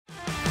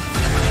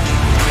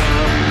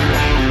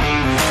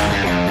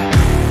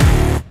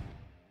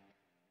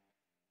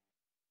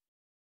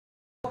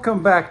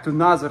Welcome back to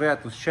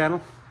Nazareto's channel.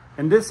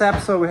 In this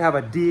episode we have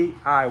a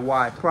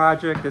DIY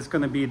project. It's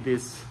going to be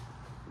this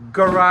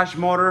garage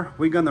motor.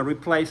 We're going to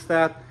replace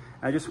that.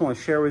 I just want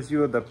to share with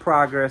you the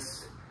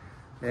progress,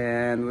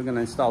 and we're going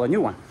to install a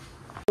new one.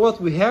 What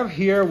we have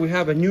here, we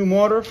have a new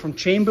motor from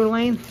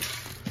Chamberlain.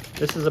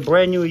 This is a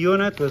brand new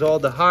unit with all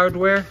the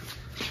hardware,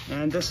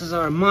 and this is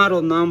our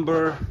model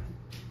number.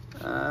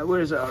 Where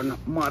is our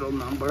model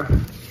number?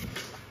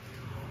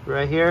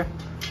 Right here.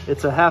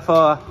 It's a half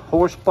a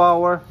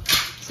horsepower,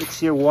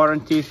 6-year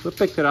warranty. We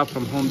picked it up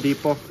from Home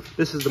Depot.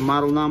 This is the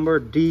model number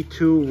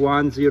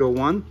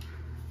D2101,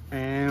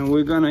 and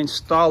we're gonna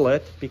install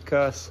it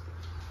because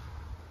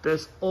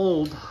this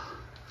old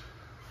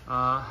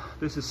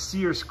this is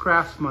Sears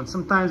Craftsman.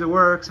 Sometimes it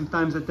works,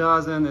 sometimes it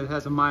doesn't. It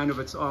has a mind of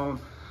its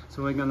own.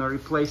 So we're gonna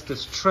replace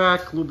this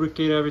track,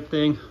 lubricate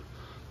everything,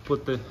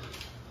 put the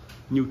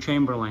new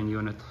Chamberlain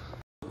unit.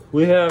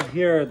 We have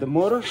here the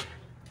motor.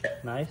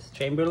 Nice,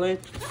 Chamberlain.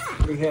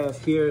 We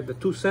have here the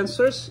two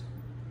sensors.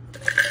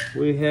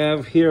 We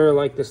have here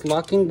like this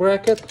locking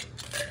bracket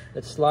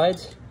that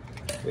slides.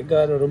 We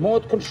got a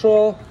remote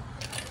control,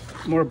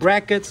 more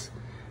brackets,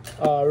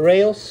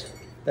 rails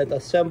that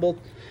assembled,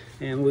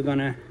 and we're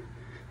gonna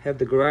have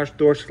the garage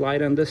door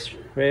slide on this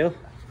rail.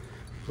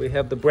 We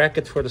have the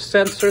bracket for the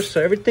sensors,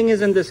 so everything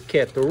is in this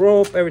kit. The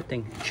rope,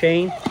 everything,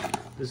 chain.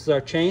 This is our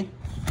chain.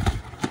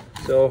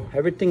 So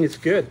everything is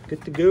good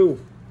to go.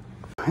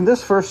 In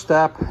this first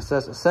step, it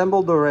says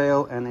assemble the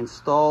rail and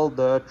install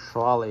the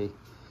trolley.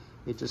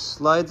 It just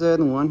slides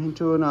in one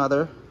into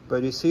another,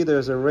 but you see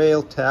there's a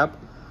rail tab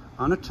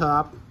on the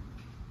top,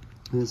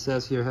 and it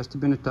says here it has to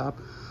be on the top.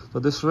 So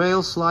this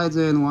rail slides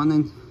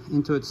in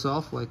into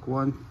itself, like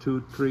 1,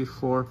 2, 3,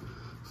 4,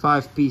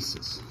 5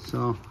 pieces.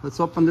 So let's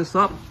open this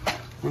up,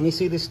 and you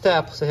see these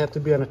tabs, they have to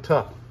be on the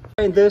top.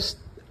 In this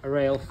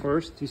rail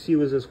first, you see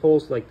with these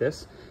holes like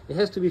this, it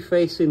has to be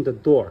facing the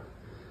door.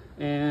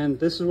 And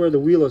this is where the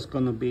wheel is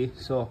going to be.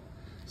 So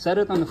set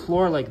it on the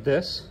floor like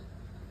this.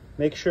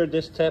 Make sure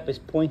this tab is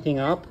pointing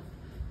up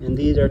and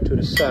these are to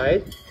the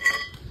side.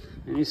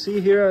 And you see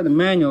here on the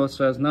manual it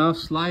says now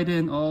slide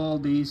in all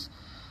these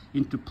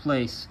into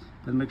place,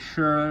 but make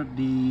sure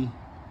the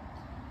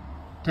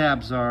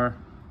tabs are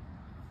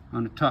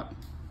on the top.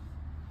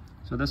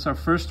 So that's our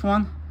first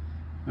one,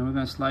 and we're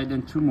going to slide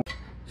in 2 more.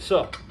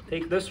 So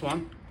take this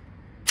one,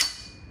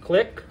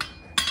 click,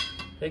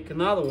 take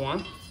another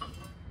one,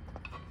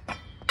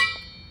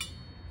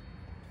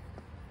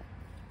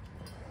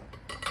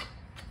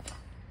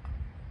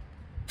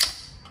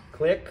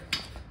 click.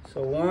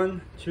 So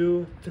 1,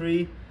 2,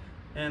 3,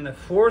 and the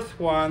fourth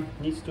one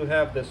needs to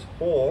have this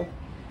hole.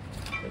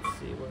 Let's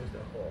see, where's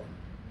the hole?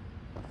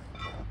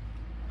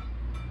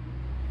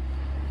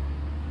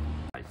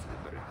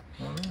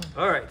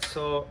 All right,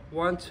 so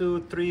 1,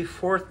 2, 3,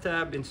 4th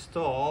tab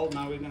installed.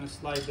 Now we're gonna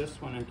slide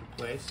this one into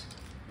place,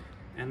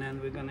 and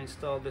then we're gonna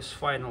install this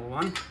final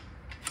one.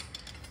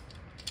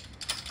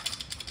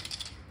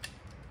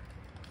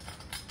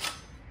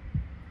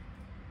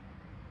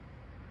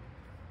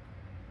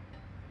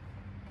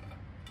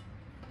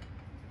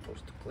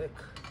 Supposed to click.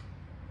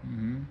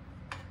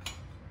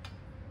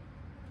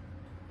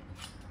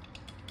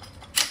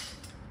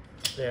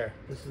 There,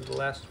 this is the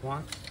last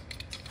one.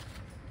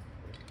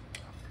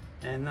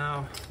 And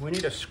now we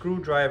need a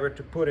screwdriver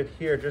to put it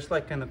here, just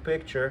like in the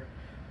picture.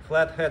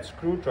 Flathead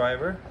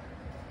screwdriver.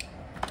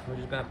 We're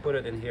just gonna put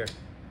it in here.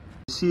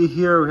 You see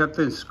here we have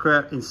to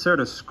insert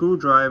a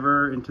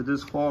screwdriver into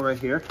this hole right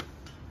here.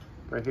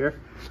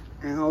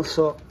 And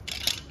also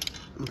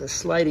the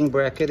sliding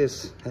bracket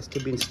has to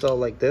be installed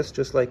like this,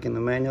 just like in the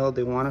manual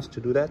they want us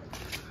to do that.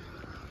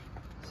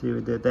 See,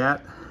 we did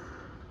that.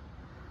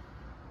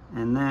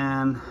 And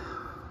then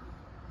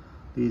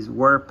these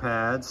wear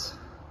pads.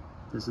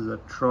 This is a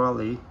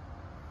trolley,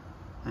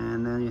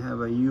 and then you have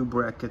a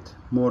U-bracket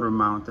motor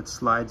mount that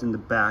slides in the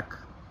back,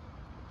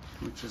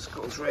 which just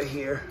goes right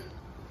here.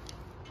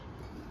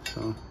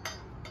 So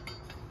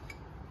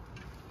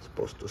it's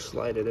supposed to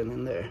slide it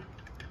in there.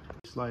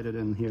 Slide it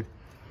in here.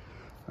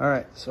 All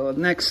right, so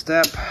next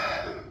step,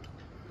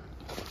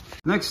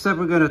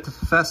 we're gonna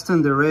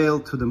fasten the rail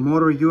to the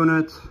motor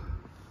unit,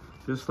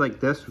 just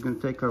like this. We're gonna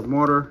take our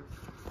motor,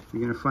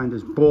 we're gonna find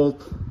this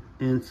bolt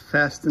and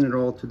fasten it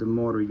all to the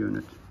motor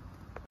unit.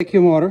 Take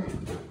your motor,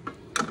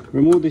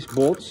 remove these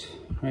bolts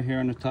right here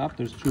on the top.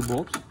 There's 2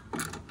 bolts.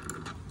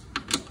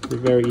 They're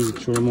very easy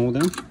to remove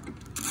them,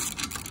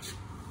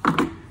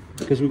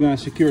 because we're gonna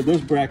secure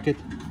this bracket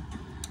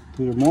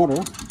to the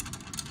motor.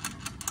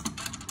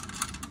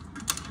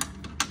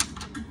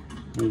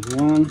 There's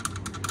one,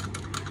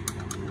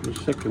 the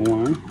second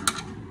one,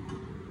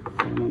 put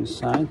them on the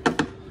side.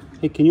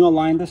 Hey, can you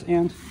align this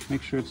end?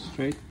 Make sure it's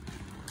straight.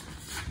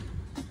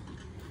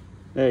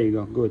 There you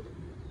go, good.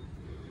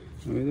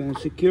 And we're going to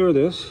secure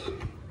this.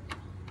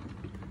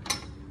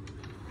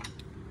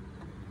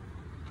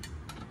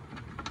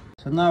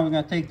 So now we're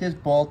going to take this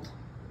bolt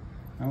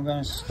and we're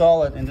going to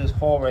install it in this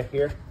hole right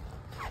here.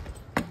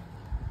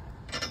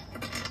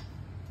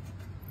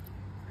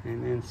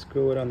 And then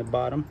screw it on the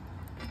bottom.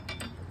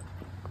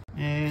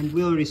 And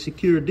we already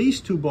secured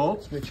these two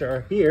bolts, which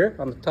are here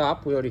on the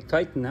top. We already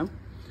tightened them.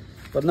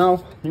 But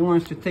now he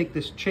wants to take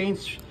this chain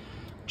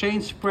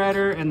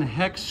spreader and the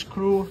hex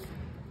screw,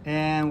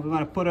 and we're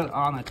going to put it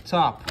on the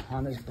top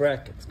on this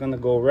bracket. It's going to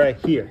go right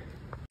here.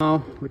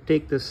 Now we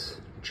take this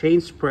chain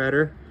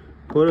spreader,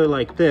 put it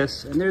like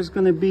this, and there's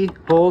going to be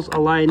holes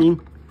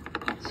aligning.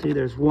 See,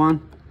 there's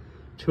 1,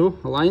 2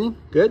 aligning.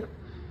 Good.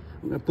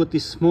 I'm going to put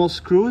these small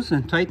screws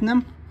and tighten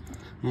them.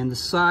 And the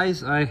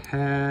size I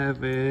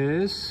have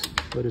is,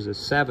 what is it,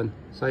 7,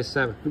 size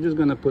 7. We're just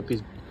going to put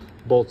these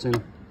bolts in.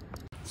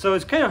 So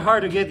it's kind of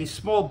hard to get these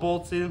small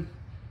bolts in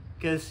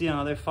because, you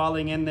know, they're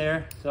falling in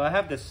there. So I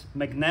have this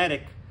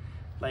magnetic,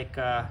 like,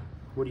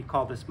 what do you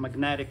call this,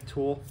 magnetic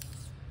tool.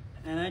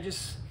 And I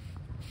just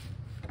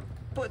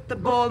put the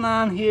bolt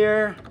on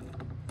here.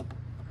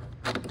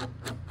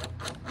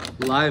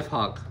 Live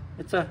hack.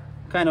 It's a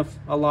kind of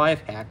a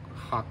live hack.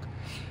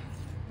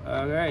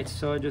 All right,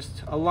 so I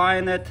just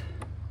align it.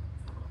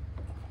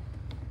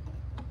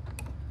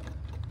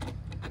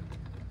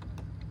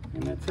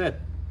 And that's it.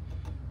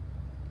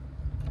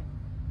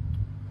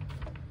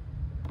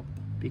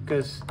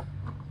 Because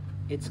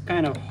it's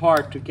kind of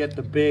hard to get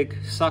the big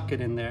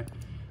socket in there,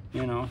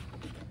 you know.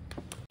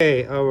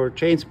 Okay, our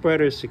chain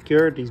spreader is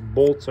secured. These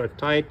bolts are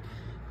tight.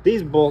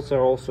 These bolts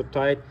are also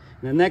tight.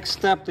 And the next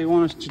step they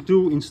want us to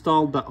do,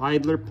 install the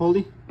idler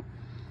pulley.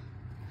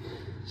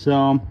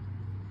 So,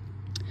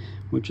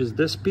 which is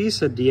this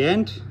piece at the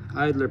end,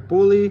 idler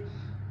pulley.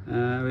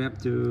 We have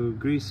to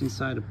grease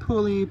inside the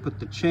pulley, put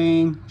the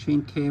chain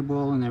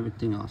cable and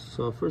everything else.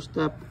 So first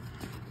step,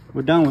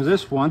 we're done with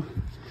this one.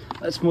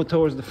 Let's move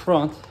towards the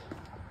front.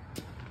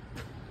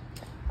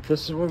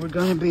 This is where we're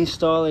going to be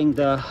installing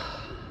the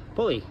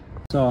pulley.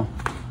 So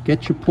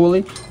get your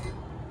pulley.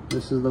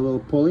 This is the little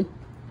pulley.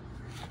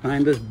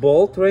 Find this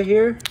bolt right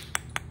here,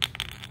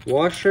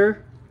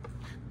 washer.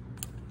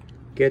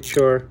 Get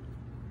your,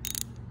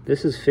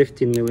 this is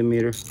 15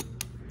 millimeter.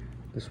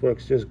 This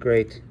works just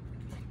great.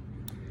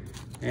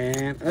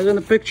 And as in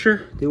the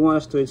picture, they want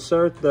us to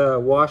insert the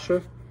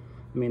washer,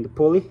 the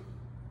pulley,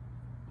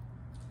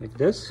 like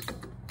this.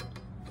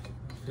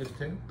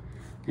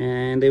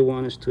 And they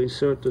want us to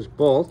insert this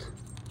bolt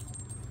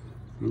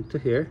into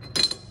here.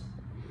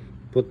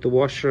 Put the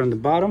washer on the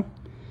bottom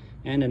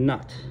and a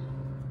nut.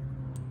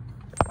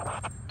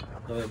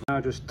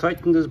 Now just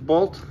tighten this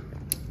bolt.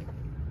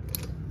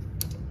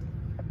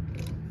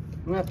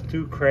 Not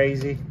too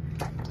crazy,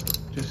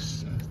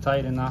 just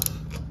tight enough.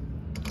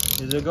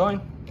 Is it going?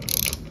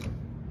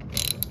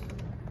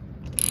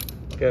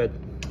 Good.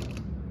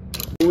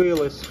 The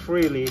wheel is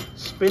freely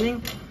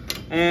spinning,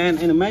 and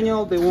in the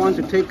manual they want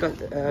to take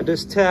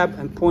this tab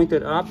and point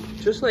it up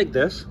just like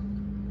this.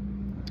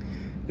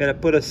 You gotta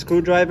put a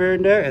screwdriver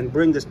in there and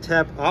bring this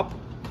tab up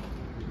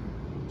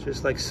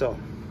just like so,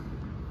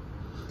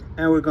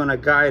 and we're gonna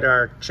guide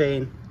our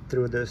chain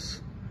through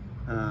this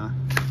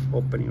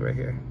opening right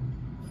here.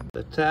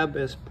 The tab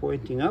is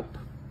pointing up,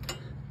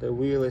 the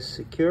wheel is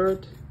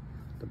secured,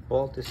 the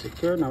bolt is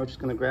secured. Now we're just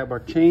gonna grab our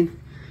chain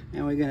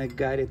and we're gonna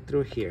guide it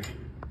through here.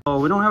 Oh,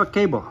 we don't have a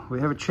cable, we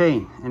have a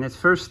chain, and its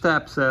first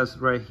step says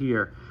right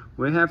here,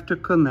 we have to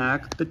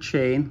connect the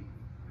chain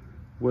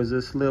with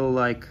this little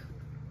like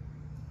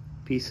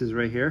pieces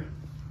right here.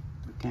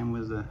 It came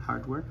with the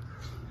hardware.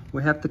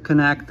 We have to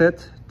connect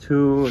it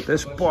to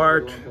this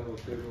part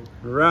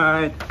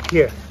right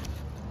here,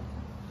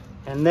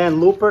 and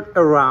then loop it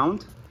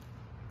around,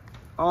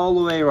 all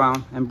the way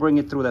around, and bring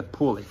it through that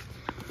pulley.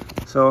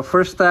 So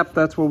first step,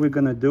 that's what we're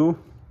gonna do.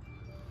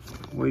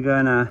 We're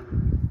gonna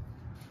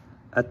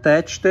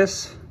attach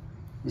this,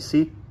 you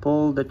see,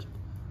 pull the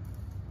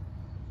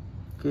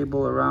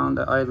cable around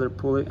the idler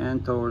pulley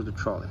and towards the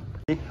trolley.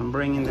 I'm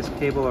bringing this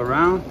cable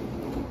around.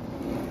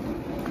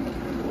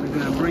 We're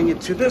gonna bring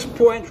it to this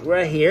point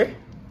right here,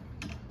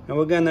 and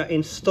we're gonna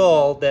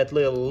install that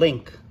little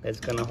link that's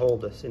gonna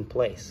hold us in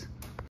place.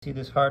 See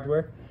this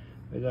hardware?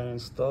 We're gonna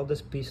install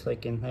this piece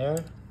like in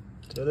there,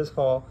 through this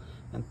hole,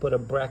 and put a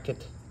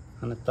bracket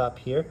on the top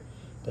here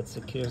that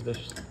secures the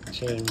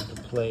chain into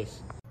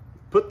place.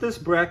 Put this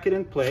bracket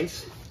in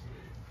place,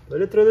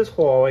 put it through this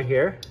hole right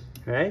here,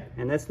 right?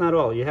 And that's not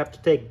all. You have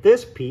to take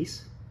this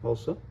piece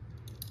also,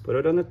 put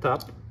it on the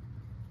top,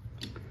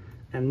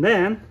 and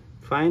then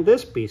find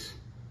this piece,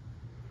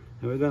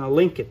 and we're gonna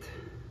link it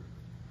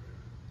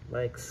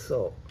like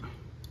so.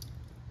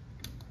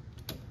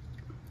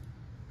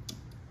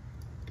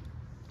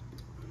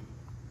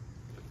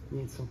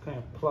 Need some kind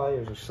of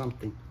pliers or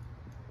something.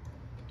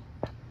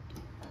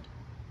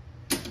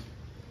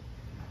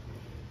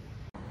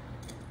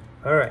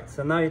 All right,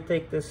 so now you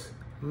take this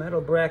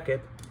metal bracket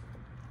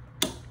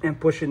and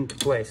push it into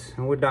place,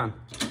 and we're done.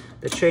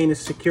 The chain is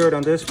secured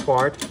on this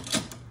part,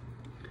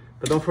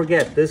 but don't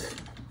forget this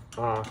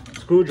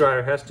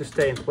screwdriver has to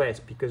stay in place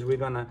because we're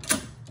gonna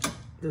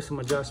do some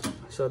adjustment.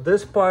 So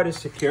this part is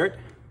secured.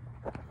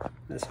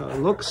 That's how it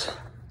looks.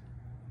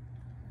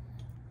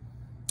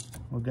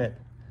 We're good.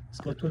 Let's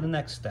go to the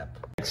next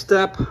step. Next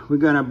step, we're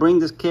gonna bring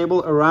this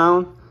cable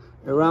around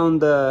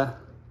the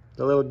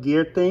little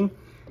gear thing,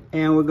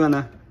 and we're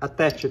gonna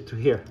attach it to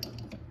here.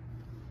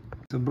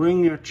 So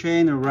bring your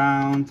chain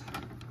around,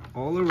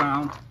 all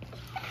around.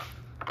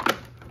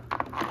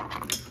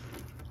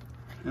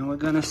 And we're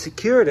gonna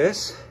secure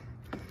this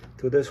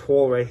to this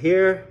hole right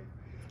here,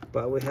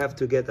 but we have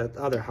to get that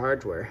other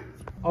hardware.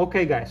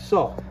 Okay guys,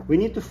 so we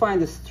need to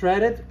find this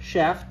threaded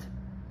shaft,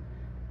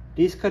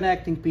 these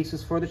connecting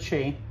pieces for the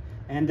chain,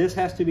 and this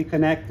has to be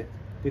connected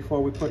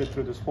before we put it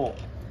through this hole.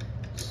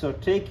 So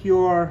take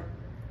your,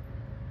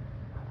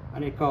 what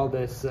do you call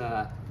this,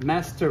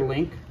 master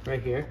link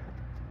right here,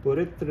 put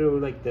it through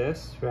like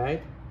this,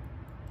 right?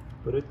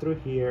 Put it through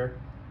here,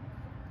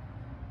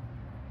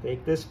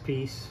 take this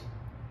piece,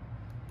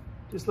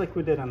 just like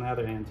we did on the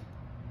other end.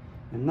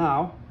 And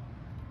now,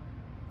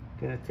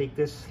 I'm gonna take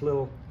this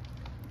little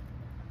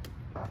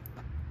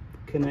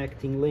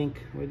connecting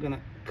link, we're gonna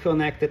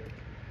connect it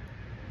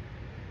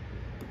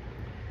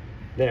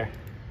there.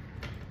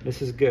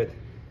 This is good.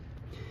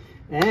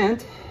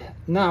 And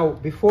now,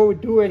 before we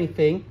do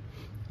anything,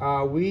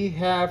 we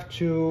have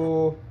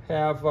to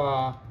have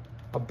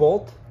a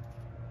bolt,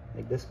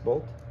 like this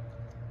bolt.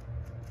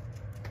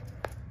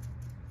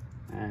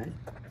 All right,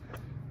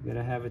 I'm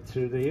gonna have it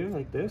through here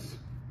like this,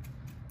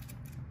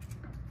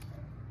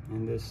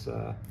 and this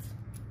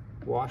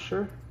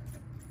washer,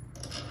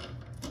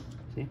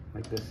 see,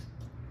 like this.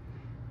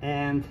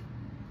 And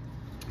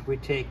we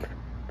take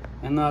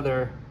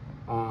another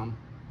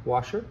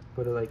washer,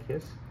 put it like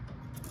this,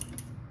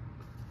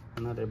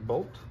 another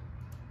bolt.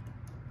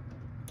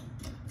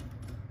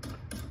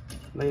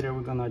 Later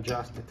we're gonna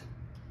adjust it.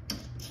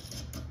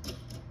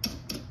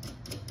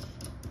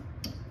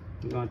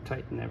 We're gonna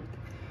tighten everything.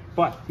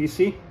 But you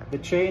see, the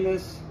chain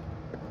is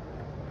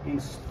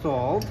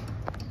installed.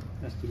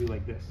 It has to be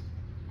like this.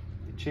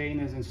 The chain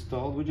is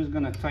installed. We're just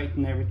gonna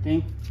tighten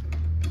everything,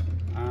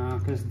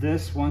 because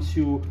this, once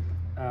you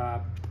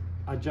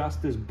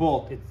adjust this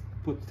bolt, it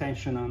puts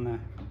tension on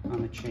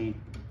the chain.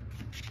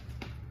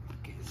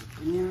 Okay,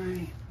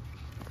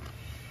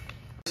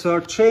 so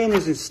our chain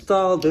is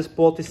installed. This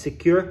bolt is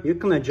secure. You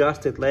can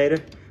adjust it later,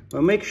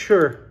 but make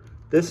sure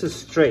this is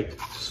straight.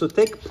 So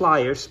take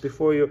pliers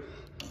before you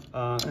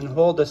and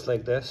hold this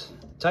like this.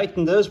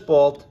 Tighten this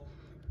bolt,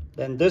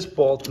 then this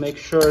bolt. Make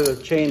sure the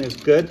chain is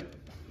good,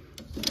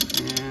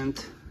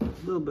 and a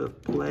little bit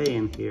of play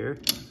in here.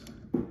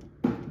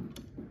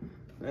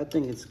 I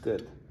think it's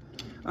good.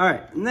 All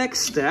right,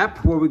 next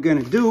step, what we're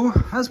gonna do,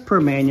 as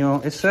per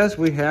manual, it says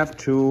we have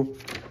to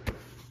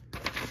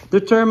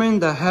determine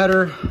the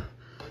header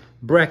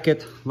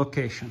bracket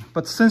location.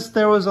 But since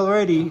there was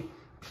already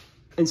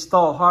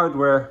installed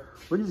hardware,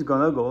 we're just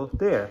gonna go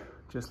there,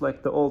 just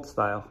like the old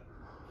style.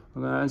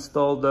 We're gonna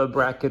install the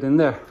bracket in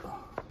there.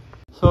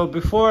 So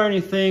before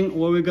anything,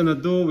 what we're gonna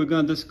do, we're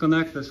gonna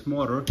disconnect this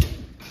motor.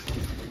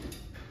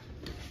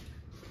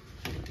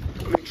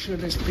 Make sure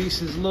this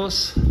piece is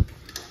loose.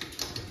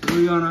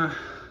 We're gonna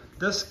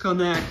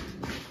disconnect.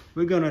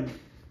 We're gonna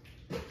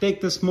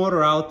take this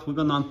motor out. We're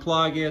gonna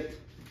unplug it.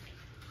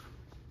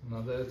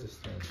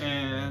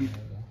 And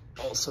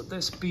also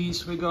this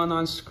piece we're gonna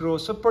unscrew.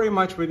 So pretty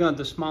much we're gonna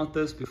dismount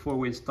this before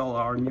we install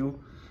our new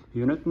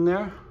unit in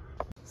there.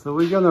 So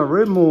we're gonna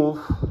remove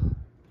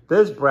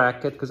this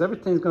bracket, because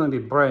everything's gonna be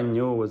brand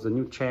new with a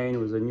new chain,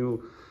 with a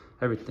new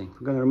everything.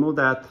 We're gonna remove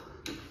that.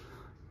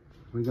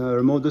 We're gonna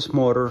remove this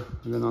motor.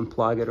 We're gonna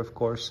unplug it, of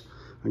course.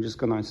 I'm just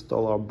gonna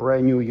install our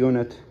brand new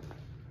unit.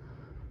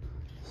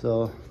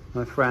 So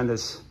my friend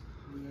is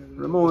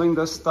removing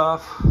the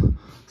stuff.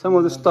 Some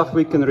of the stuff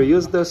we can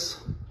reuse this.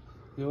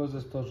 Yeah.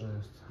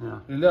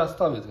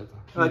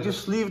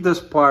 Just leave this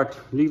part.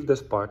 Leave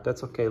this part.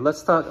 That's okay.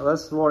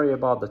 Let's worry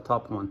about the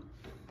top one.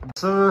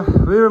 So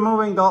we're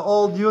removing the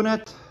old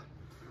unit.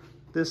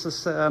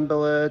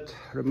 Disassemble it,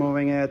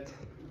 removing it,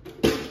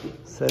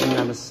 setting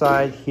on the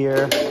side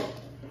here.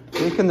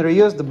 We can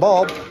reuse the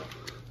bulb.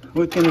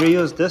 We can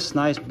reuse this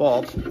nice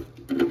bulb,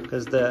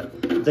 because the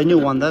new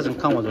one doesn't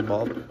come with a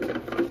bulb.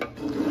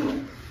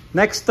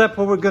 Next step,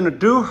 what we're gonna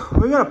do,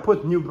 we're gonna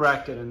put new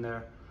bracket in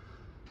there,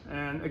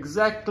 and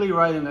exactly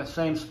right in the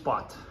same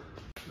spot.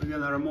 We're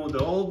gonna remove the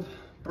old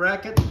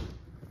bracket.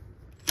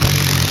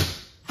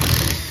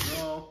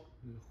 So,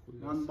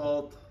 one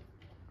bolt.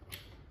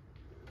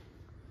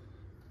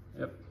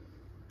 Yep,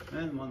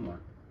 and one more.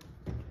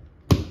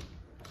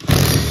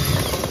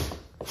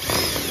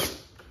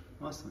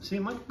 Awesome. See,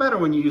 much better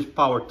when you use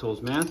power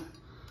tools, man.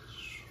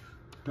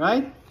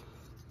 Right?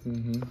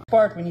 Mm-hmm.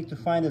 Part we need to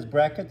find this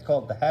bracket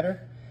called the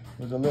header,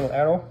 with a little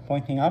arrow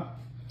pointing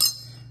up.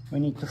 We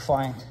need to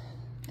find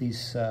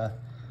these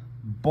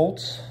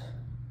bolts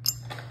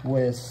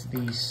with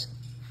these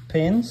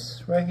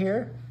pins right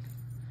here.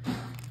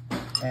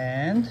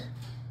 And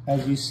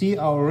as you see,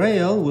 our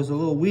rail with a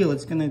little wheel,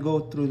 it's gonna go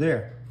through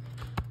there.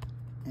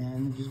 And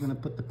I'm just gonna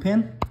put the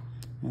pin,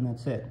 and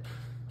that's it.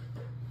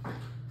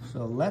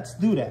 So let's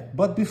do that.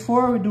 But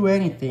before we do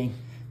anything,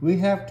 we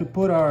have to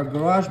put our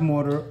garage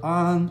motor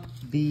on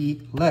the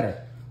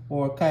ladder,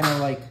 or kind of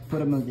like put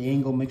them at the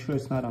angle, make sure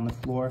it's not on the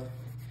floor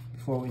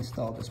before we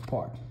install this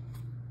part.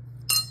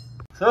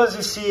 So as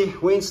you see,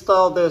 we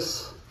installed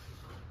this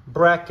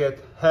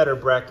bracket, header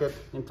bracket,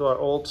 into our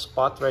old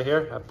spot right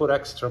here. I put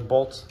extra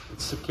bolts,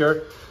 it's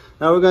secure.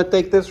 Now we're gonna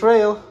take this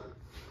rail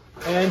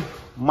and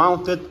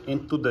mount it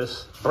into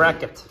this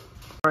bracket.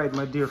 All right,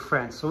 my dear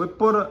friends, so we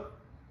put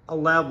a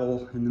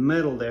level in the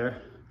middle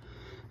there.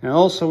 And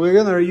also we're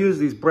gonna use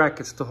these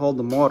brackets to hold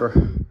the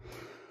motor.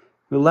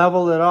 We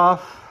leveled it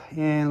off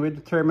and we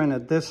determined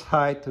at this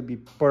height to be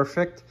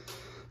perfect.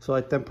 So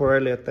I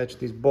temporarily attach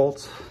these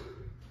bolts.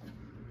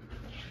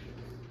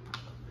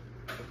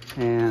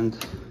 And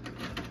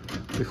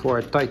before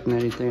I tighten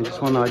anything, I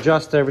just want to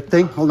adjust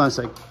everything. Hold on a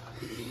sec.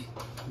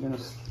 I'm gonna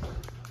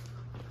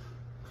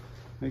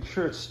make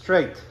sure it's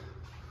straight.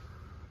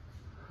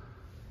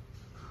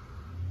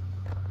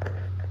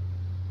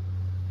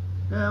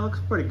 Yeah, it looks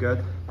pretty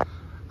good.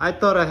 I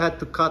thought I had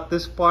to cut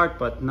this part,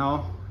 but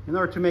no. In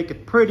order to make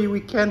it pretty, we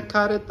can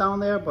cut it down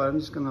there, but I'm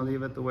just gonna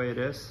leave it the way it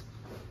is.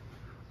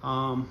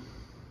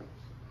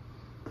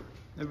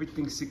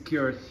 Everything's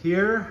secured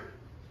here.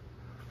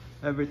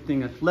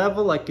 Everything at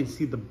level. I can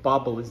see the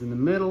bubble is in the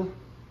middle.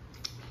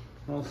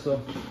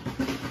 Also,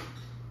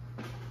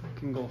 I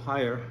can go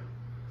higher.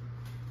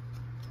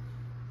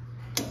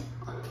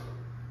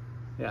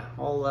 Yeah,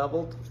 all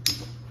leveled.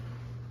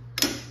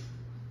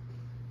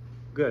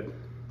 Good.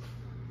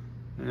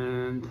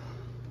 And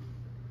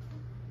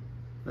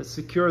let's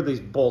secure these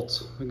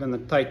bolts. We're gonna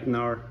tighten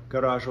our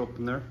garage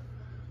opener,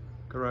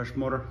 garage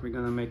motor. We're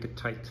gonna make it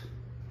tight.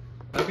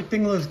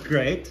 Everything looks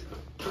great.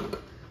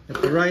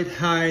 At the right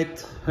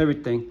height,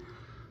 everything.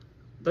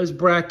 Those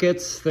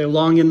brackets, they're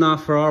long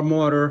enough for our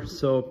motor,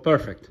 so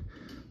perfect.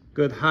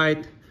 Good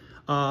height.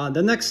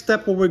 The next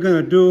step, what we're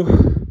gonna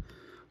do,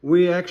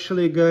 we're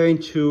actually going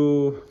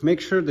to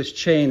make sure this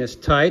chain is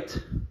tight.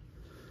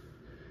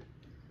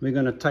 We're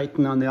gonna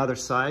tighten on the other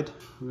side.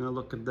 We're gonna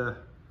look at the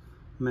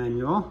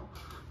manual.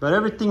 But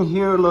everything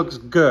here looks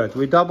good.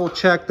 We double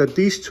check that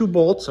these two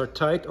bolts are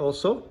tight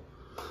also.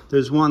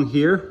 There's one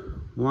here,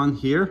 one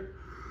here.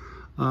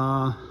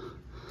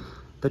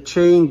 The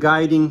chain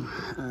guiding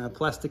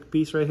plastic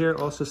piece right here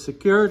also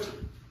secured.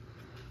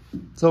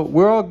 So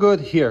we're all good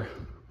here.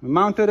 We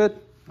mounted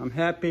it, I'm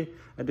happy.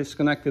 I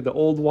disconnected the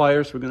old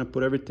wires. We're gonna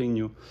put everything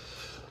new.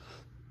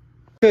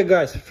 Okay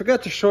guys, I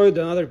forgot to show you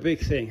another big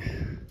thing.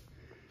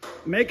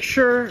 Make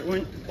sure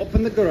when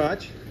open the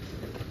garage,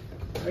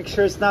 make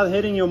sure it's not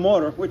hitting your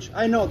motor, which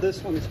I know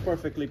this one is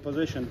perfectly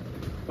positioned,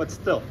 but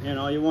still, you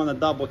know, you wanna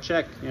double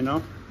check, you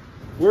know.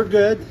 We're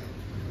good,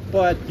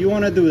 but you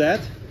wanna do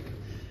that.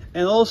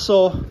 And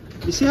also,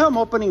 you see how I'm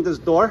opening this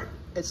door?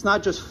 It's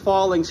not just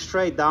falling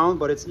straight down,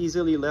 but it's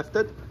easily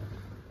lifted.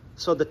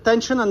 So the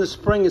tension on the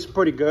spring is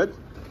pretty good.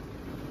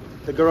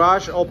 The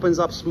garage opens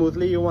up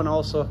smoothly. You want to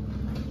also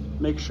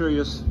make sure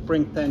your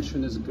spring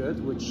tension is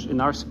good, which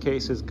in our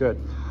case is good.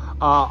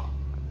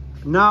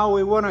 Now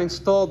we want to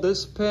install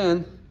this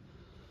pin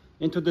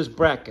into this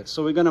bracket.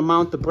 So we're going to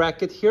mount the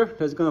bracket here.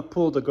 That's going to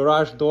pull the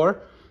garage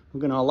door.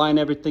 We're going to align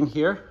everything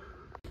here.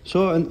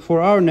 So and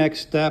for our next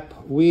step,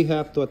 we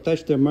have to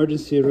attach the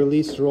emergency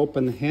release rope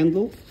and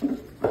handle.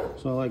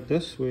 So like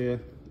this, we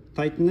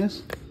tighten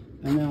this,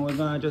 and then we're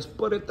gonna just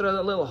put it through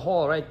the little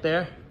hole right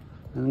there,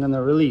 and I'm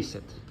gonna release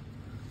it.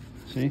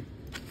 See?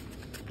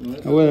 We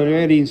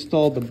already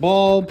installed the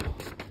bulb,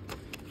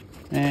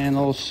 and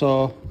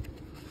also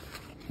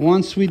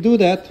once we do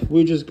that,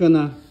 we're just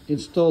gonna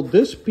install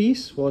this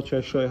piece. Well,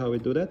 I'll show you how we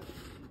do that,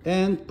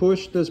 and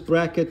push this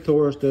bracket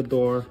towards the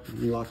door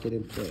and lock it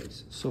in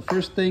place. So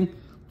first thing,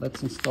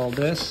 let's install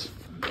this.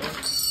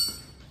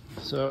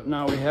 So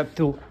now we have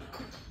to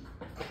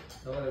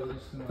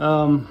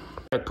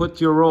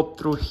put your rope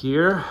through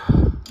here.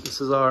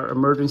 This is our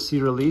emergency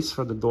release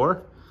for the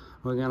door.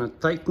 We're gonna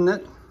tighten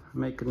it,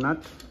 make a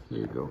nut.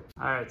 Here you go.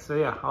 All right, so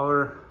yeah,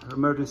 our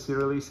emergency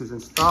release is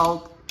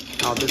installed.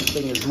 Now this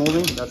thing is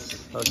moving.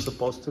 That's how it's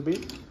supposed to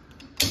be.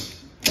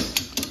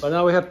 But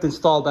now we have to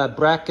install that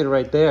bracket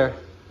right there,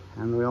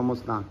 and we're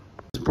almost done.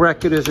 This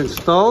bracket is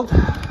installed.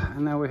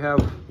 And now we have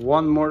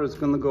one more that's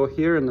gonna go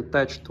here and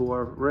attach to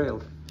our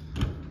rail.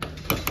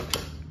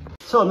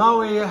 So now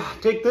we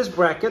take this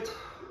bracket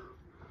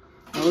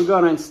and we're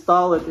gonna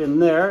install it in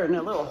there in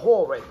a little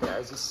hole right there,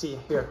 as you see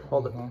here.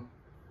 Hold it.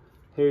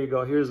 Here you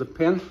go. Here's the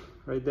pin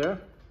right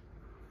there,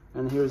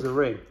 and here's the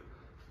ring.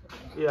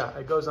 Yeah,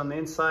 it goes on the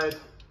inside.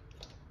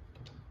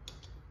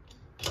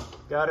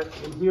 Got it.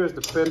 And here's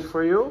the pin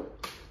for you.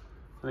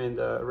 I mean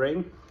the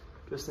ring.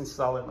 Just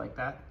install it like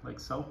that, like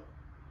so.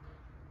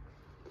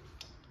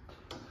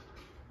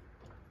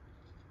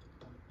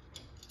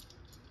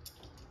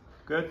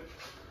 Good.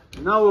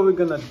 Now what we're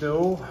gonna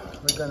do,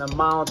 we're gonna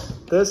mount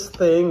this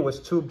thing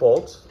with two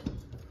bolts.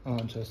 Oh,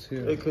 just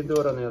here. You can do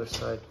it on the other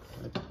side,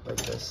 like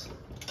this.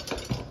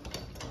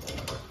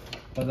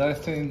 But I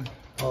think...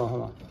 Oh,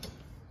 hold on.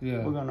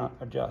 Yeah. We're gonna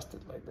adjust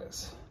it like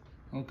this.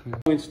 Okay.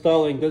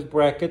 Installing this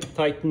bracket,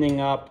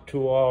 tightening up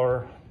to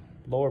our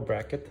lower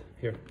bracket.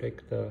 Here,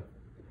 take the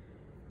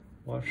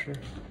washer.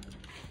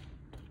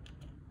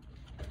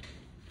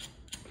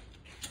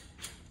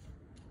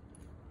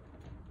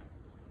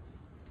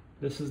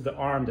 This is the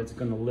arm that's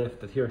gonna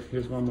lift it.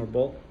 Here's one more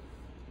bolt.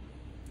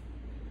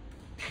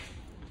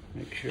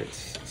 Make sure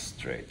it's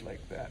straight like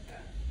that.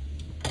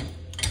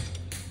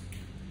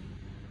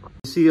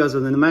 You see, as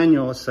in the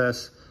manual it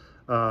says,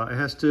 it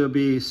has to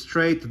be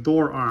straight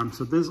door arm.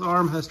 So this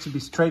arm has to be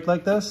straight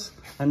like this,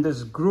 and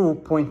this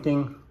groove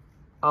pointing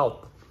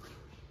out.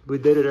 We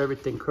did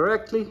everything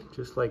correctly,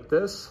 just like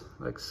this,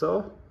 like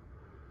so.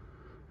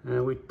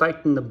 And we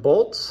tighten the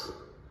bolts.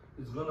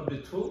 It's gonna be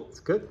two. It's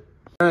good.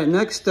 All right,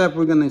 next step,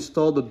 we're gonna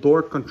install the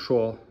door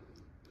control.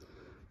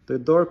 The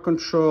door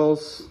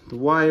controls, the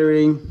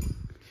wiring,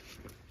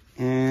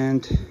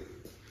 and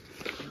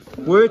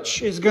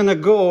which is gonna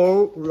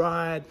go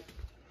right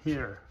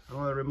here. I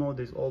want to remove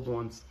these old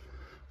ones.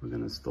 We're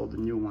gonna install the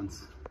new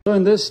ones. So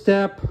in this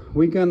step,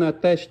 we're gonna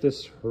attach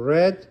this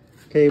red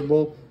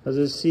cable. As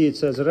you see, it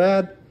says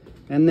red,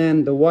 and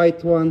then the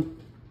white one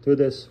to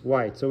this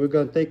white. So we're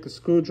gonna take a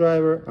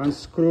screwdriver,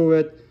 unscrew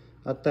it,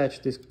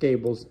 attach these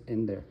cables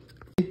in there.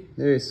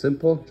 Very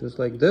simple, just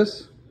like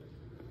this.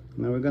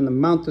 Now we're gonna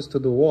mount this to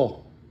the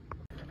wall.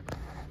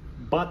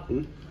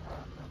 Button,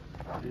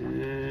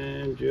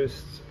 and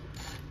just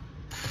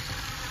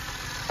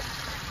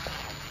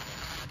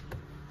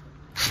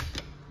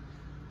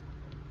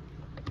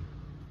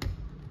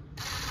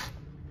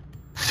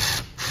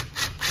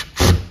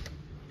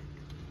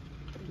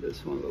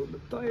this one a little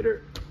bit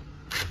tighter.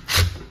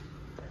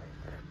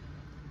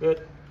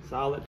 Good,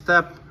 solid.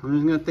 Step, I'm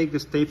just gonna take the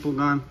staple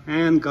gun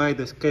and guide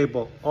this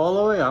cable all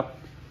the way up,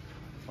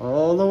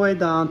 all the way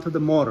down to the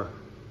motor,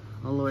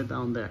 all the way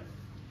down there.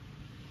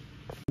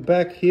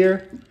 Back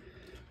here,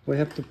 we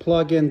have to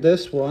plug in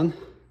this one.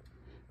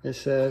 It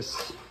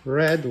says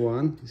red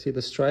one. You see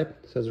the stripe?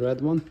 It says red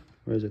one.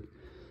 Where is it?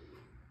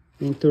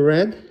 Into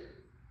red,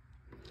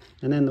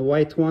 and then the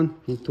white one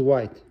into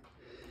white.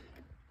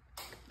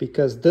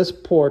 Because this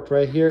port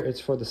right here,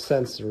 it's for the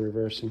sensor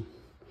reversing.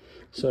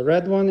 So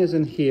red one is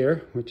in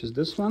here, which is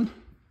this one,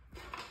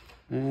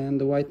 and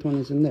the white one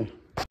is in there.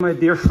 My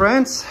dear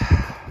friends,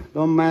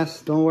 don't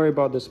worry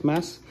about this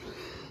mess.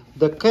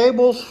 The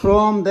cables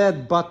from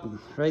that button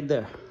right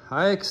there,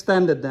 I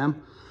extended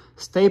them,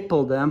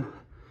 stapled them,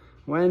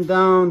 went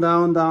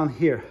down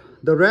here.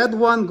 The red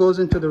one goes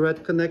into the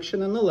red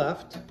connection on the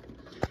left,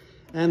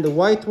 and the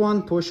white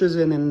one pushes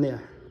in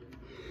there.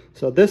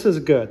 So this is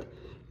good.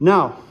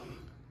 Now,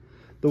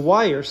 the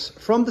wires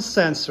from the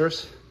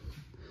sensors,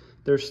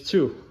 there's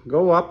two,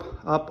 go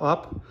up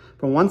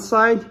from one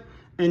side,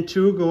 and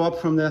two go up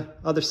from the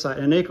other side,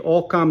 and they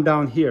all come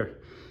down here.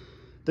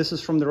 This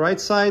is from the right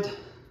side,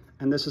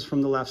 and this is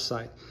from the left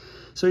side.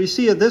 So you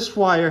see this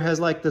wire has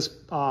like this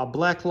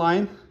black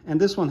line, and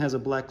this one has a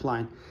black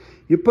line.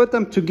 You put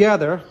them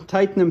together,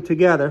 tighten them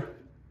together,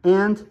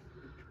 and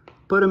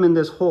put them in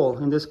this hole,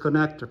 in this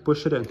connector,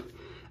 push it in.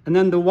 And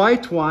then the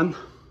white one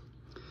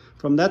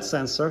from that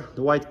sensor,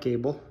 the white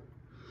cable,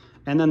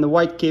 and then the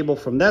white cable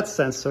from that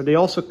sensor, they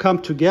also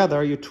come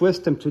together. You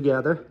twist them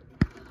together,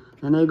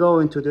 and they go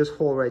into this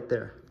hole right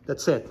there.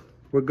 That's it.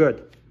 We're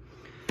good.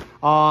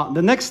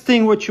 The next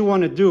thing what you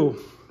want to do,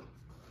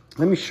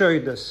 let me show you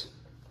this.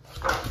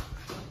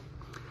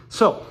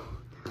 So,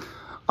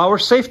 our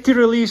safety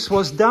release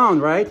was down,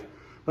 right?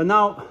 But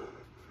now,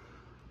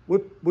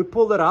 we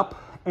pulled it up,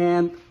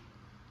 and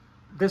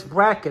this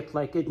bracket,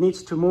 like, it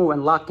needs to move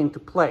and lock into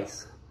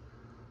place.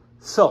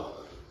 So,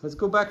 let's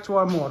go back to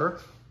our motor.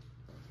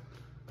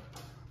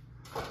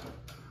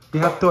 You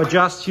have to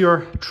adjust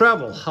your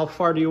travel. How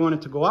far do you want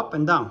it to go up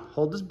and down?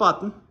 Hold this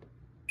button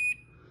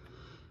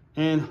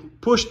and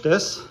push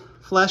this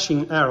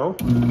flashing arrow.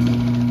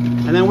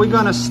 And then we're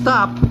gonna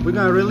stop. We're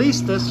gonna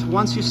release this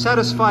once you're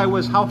satisfied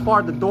with how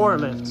far the door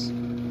lifts.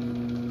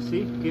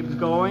 See, keeps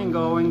going.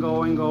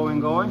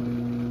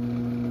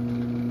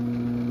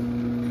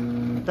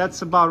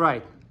 That's about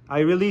right. I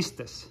released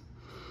this.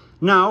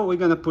 Now we're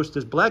gonna push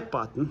this black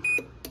button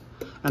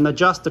and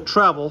adjust the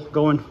travel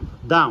going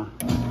down.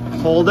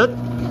 Hold it.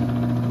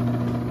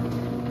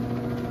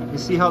 You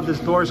see how this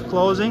door is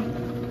closing?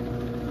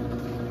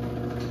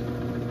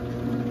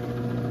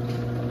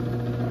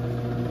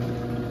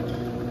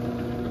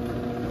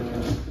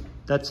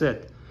 That's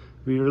it.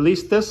 We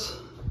release this,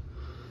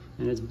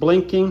 and it's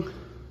blinking.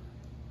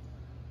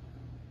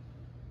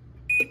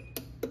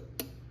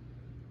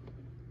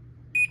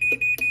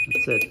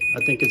 That's it.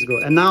 I think it's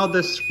good. And now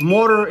this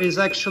motor is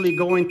actually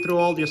going through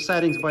all your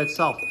settings by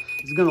itself.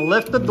 It's going to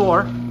lift the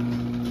door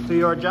to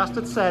your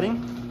adjusted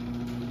setting.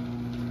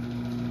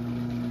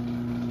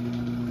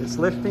 It's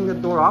lifting the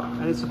door up,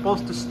 and it's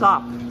supposed to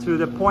stop to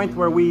the point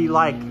where we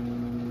like.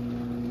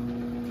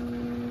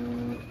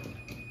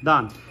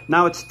 Done.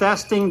 Now it's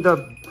testing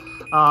the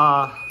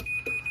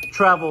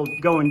travel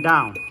going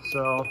down.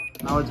 So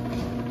now it's,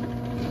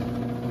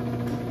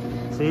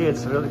 see,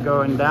 it's really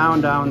going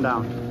down.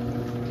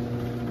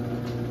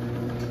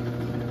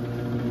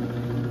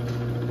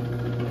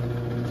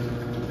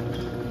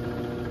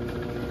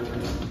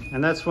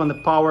 And that's when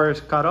the power is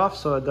cut off,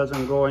 so it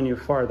doesn't go any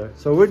farther.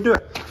 So we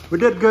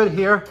did good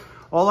here.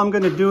 All I'm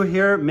gonna do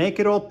here, make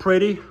it all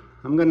pretty.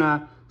 I'm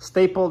gonna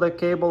staple the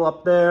cable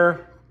up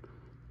there,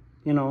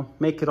 you know,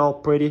 make it all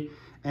pretty.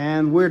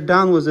 And we're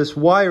done with this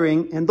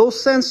wiring. And those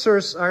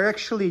sensors are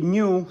actually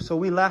new, so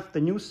we left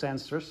the new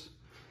sensors.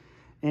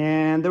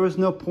 And there was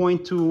no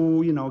point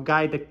to, you know,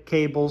 guide the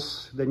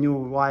cables, the new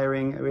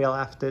wiring, we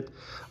left it.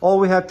 All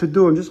we have to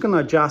do, I'm just gonna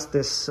adjust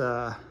this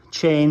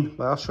chain,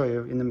 but I'll show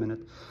you in a minute.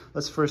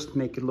 Let's first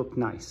make it look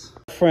nice.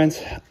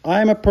 Friends,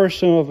 I'm a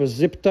person of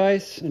zip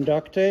ties and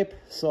duct tape,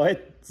 so I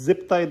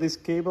zip tie these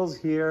cables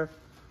here.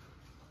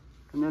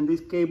 And then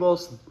these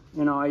cables,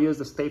 you know, I use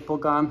the staple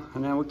gun,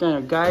 and then we're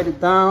gonna guide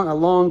it down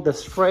along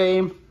this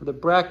frame, the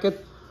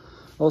bracket.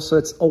 Also,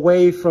 it's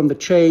away from the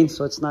chain,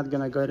 so it's not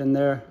gonna go in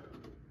there.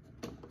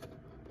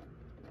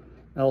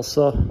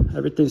 Also,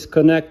 everything's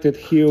connected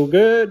here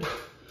good.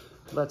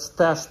 Let's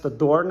test the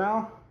door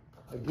now.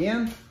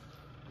 Again,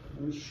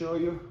 let me show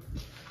you.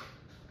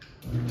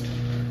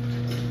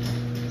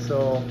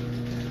 So,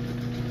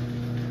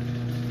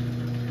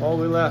 all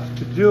we left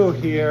to do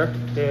here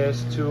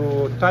is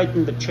to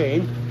tighten the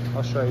chain.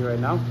 I'll show you right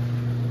now.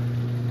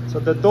 So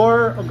the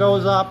door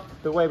goes up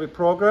the way we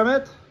program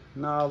it.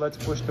 Now let's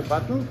push the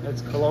button.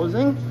 It's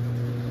closing.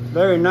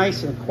 Very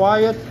nice and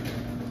quiet.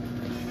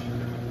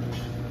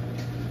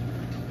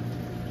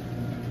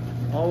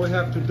 All we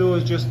have to do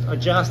is just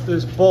adjust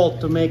this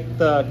bolt to make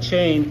the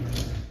chain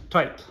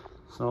tight.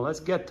 So let's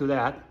get to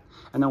that,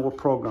 and then we'll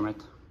program it.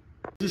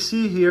 You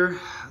see here,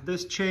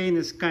 this chain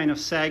is kind of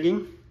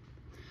sagging,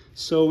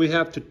 so we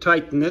have to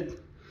tighten it.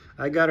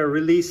 I gotta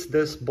release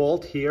this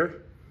bolt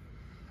here,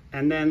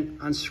 and then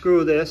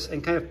unscrew this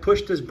and kind of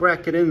push this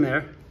bracket in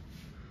there,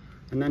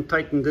 and then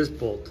tighten this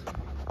bolt.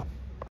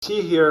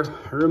 See here,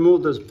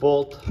 remove this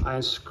bolt, I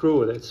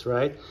unscrew it,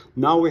 right?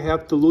 Now we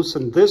have to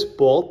loosen this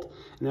bolt.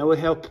 Now we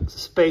have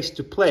space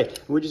to play.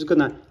 We're just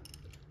gonna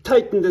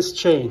tighten this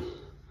chain,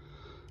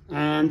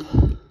 and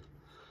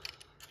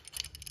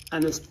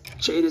this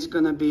chain is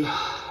gonna be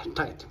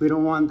tight. We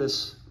don't want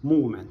this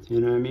movement, you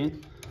know what I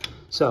mean?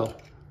 So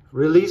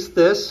release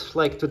this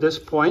like to this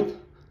point,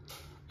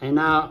 and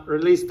now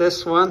release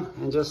this one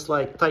and just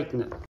like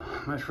tighten it.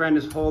 My friend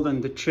is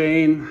holding the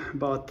chain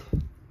about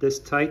this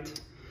tight,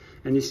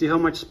 and you see how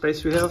much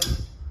space we have?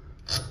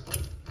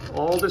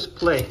 All this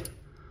play.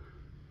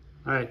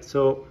 All right,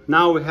 so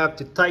now we have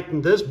to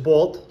tighten this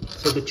bolt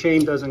so the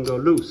chain doesn't go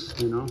loose,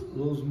 you know?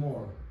 Lose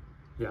more.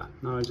 Yeah,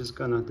 now I'm just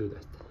gonna do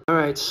that. All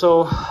right,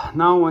 so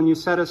now when you're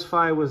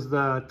satisfied with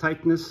the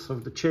tightness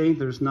of the chain,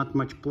 there's not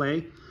much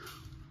play,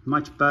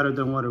 much better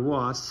than what it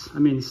was. I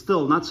mean, it's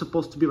still not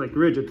supposed to be like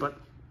rigid, but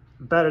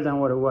better than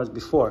what it was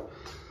before.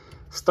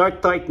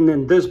 Start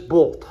tightening this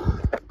bolt,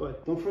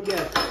 but don't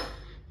forget,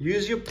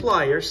 use your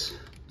pliers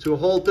to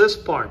hold this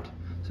part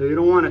so you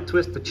don't want to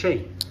twist the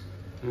chain,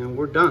 and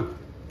we're done.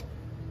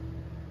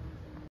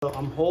 So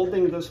I'm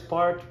holding this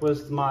part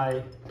with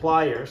my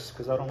pliers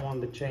because I don't want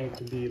the chain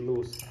to be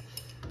loose.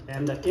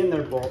 And the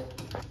inner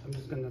bolt, I'm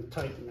just going to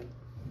tighten it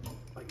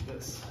like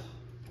this.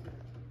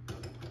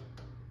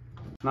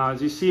 Now as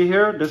you see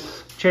here,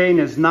 this chain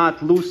is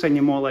not loose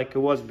anymore like it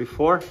was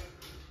before.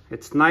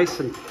 It's nice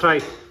and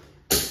tight.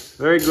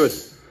 Very good.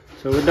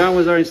 So we're done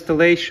with our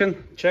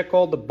installation. Check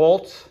all the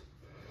bolts.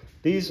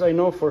 These I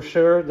know for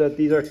sure that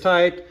these are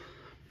tight.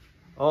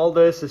 All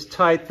this is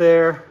tight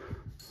there.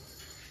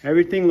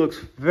 Everything looks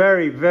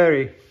very,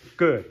 very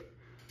good.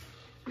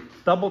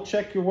 Double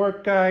check your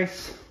work,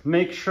 guys.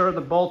 Make sure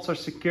the bolts are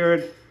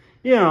secured.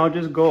 You know,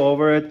 just go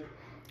over it.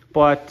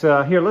 But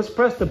here, let's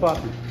press the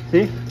button.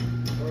 See?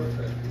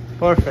 Perfect.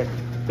 Perfect.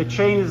 The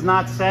chain is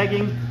not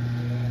sagging.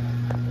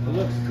 It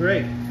looks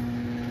great.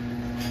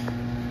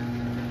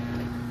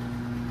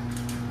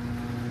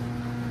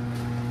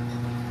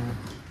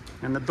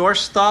 And the door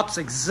stops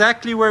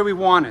exactly where we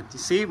want it. You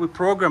see, we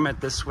program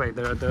it this way.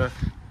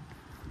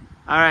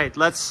 All right,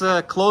 let's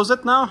close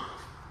it now.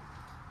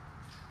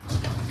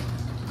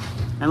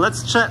 And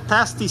let's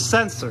test these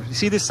sensors. You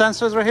see these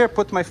sensors right here?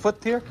 Put my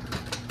foot here.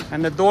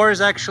 And the door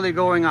is actually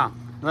going up.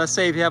 Let's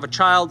say if you have a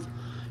child,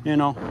 you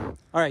know.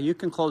 All right, you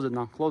can close it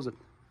now. Close it.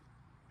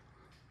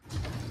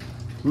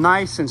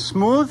 Nice and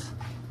smooth.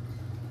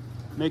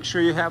 Make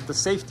sure you have the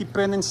safety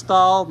pin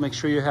installed. Make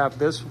sure you have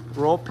this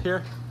rope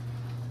here.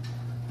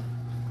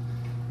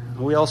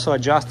 We also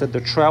adjusted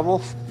the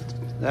travel.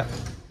 Yeah,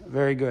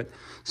 very good.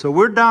 So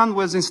we're done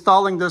with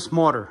installing this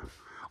motor.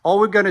 All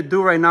we're gonna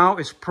do right now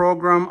is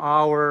program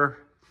our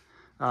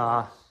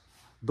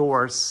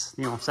doors,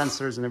 you know,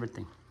 sensors and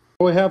everything.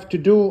 All we have to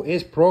do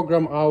is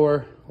program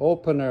our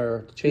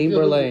opener,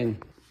 Chamberlain.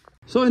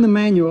 So in the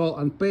manual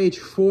on page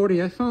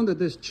 40, I found that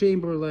this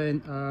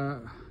Chamberlain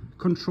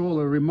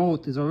controller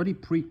remote is already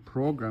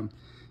pre-programmed.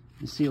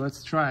 You see,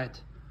 let's try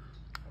it.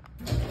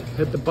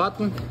 Hit the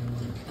button.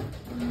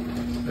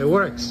 It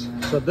works.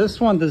 So this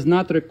one does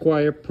not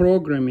require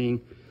programming,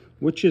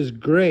 which is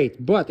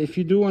great. But if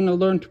you do want to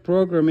learn to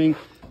programming,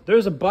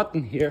 there's a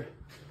button here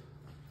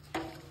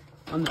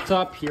on the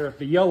top here,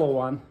 the yellow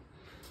one.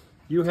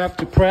 You have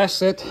to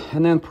press it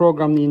and then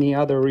program any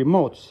other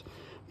remotes.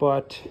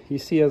 But you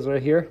see us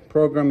right here,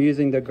 program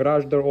using the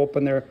garage door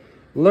opener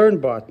learn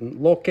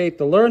button, locate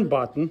the learn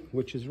button,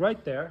 which is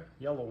right there,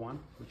 yellow one,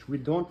 which we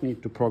don't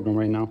need to program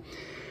right now.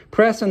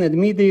 Press and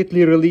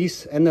immediately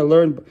release, and the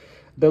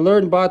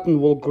learn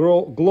button will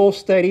glow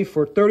steady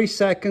for 30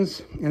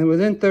 seconds. And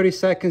within 30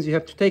 seconds, you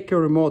have to take your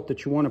remote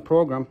that you want to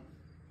program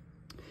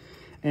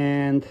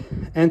and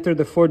enter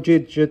the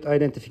 4-digit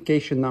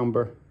identification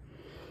number.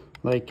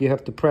 Like, you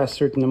have to press a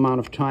certain amount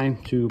of time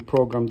to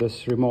program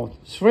this remote.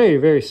 It's very,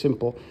 very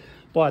simple.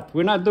 But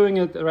we're not doing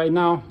it right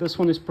now. This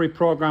one is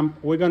pre-programmed.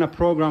 We're gonna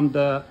program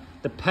the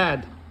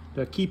pad,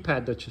 the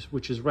keypad,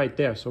 which is right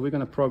there. So we're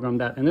gonna program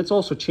that. And it's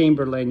also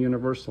Chamberlain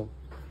Universal.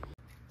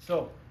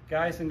 So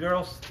guys and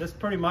girls, this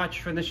pretty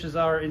much finishes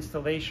our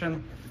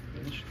installation.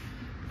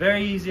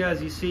 Very easy,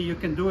 as you see. You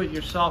can do it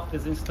yourself,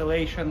 this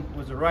installation,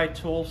 with the right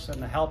tools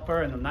and a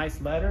helper and a nice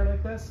ladder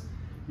like this.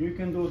 You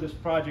can do this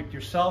project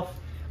yourself.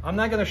 I'm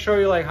not gonna show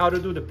you like how to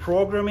do the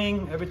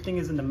programming. Everything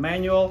is in the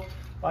manual.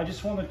 I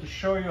just wanted to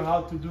show you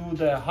how to do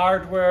the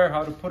hardware,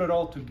 how to put it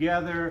all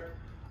together.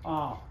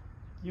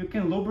 You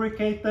can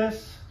lubricate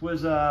this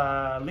with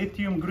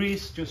lithium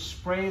grease. Just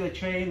spray the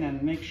chain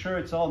and make sure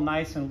it's all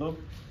nice and lubed.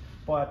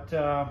 But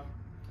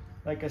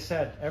like I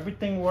said,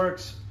 everything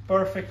works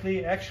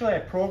perfectly. Actually, I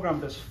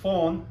programmed this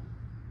phone.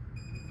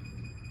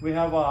 We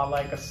have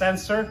like a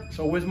sensor.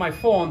 So with my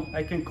phone,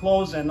 I can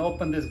close and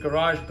open this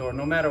garage door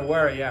no matter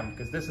where I am,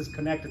 because this is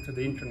connected to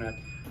the internet.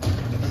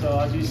 So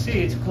as you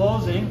see, it's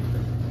closing.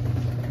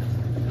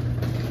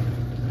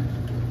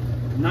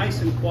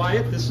 Nice and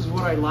quiet. This is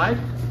what I like.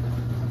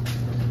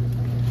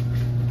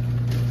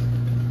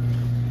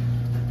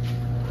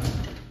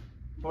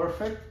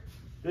 Perfect.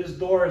 This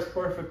door is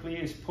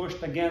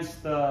pushed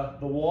against the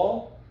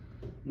wall.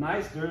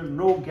 Nice. There are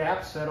no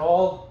gaps at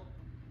all.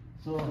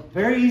 So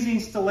very easy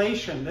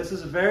installation. This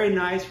is a very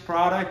nice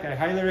product. I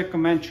highly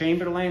recommend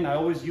Chamberlain. I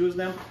always use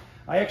them.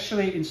 I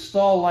actually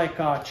install like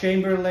a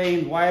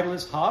Chamberlain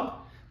wireless hub.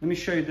 Let me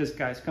show you this,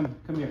 guys. Come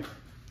here.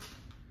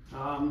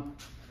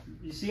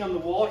 You see on the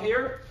wall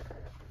here,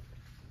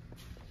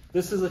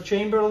 this is a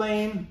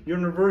Chamberlain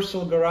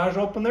Universal Garage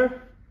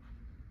Opener.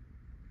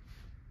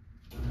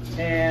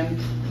 And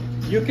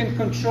you can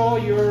control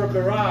your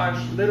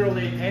garage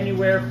literally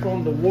anywhere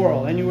from the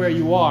world, anywhere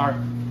you are.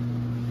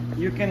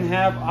 You can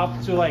have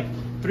up to like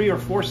 3 or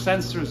 4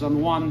 sensors on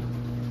one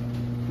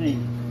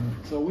thing.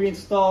 So we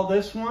installed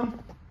this one.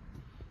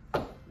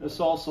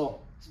 This also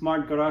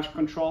smart garage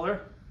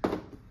controller,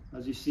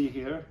 as you see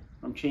here,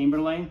 from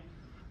Chamberlain.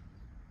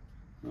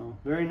 Oh,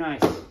 very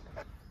nice.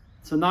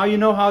 So now you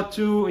know how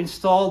to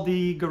install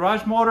the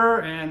garage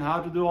motor and how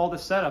to do all the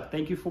setup.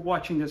 Thank you for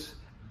watching this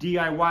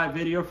DIY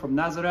video from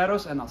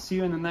Nazaretos, and I'll see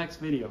you in the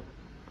next video.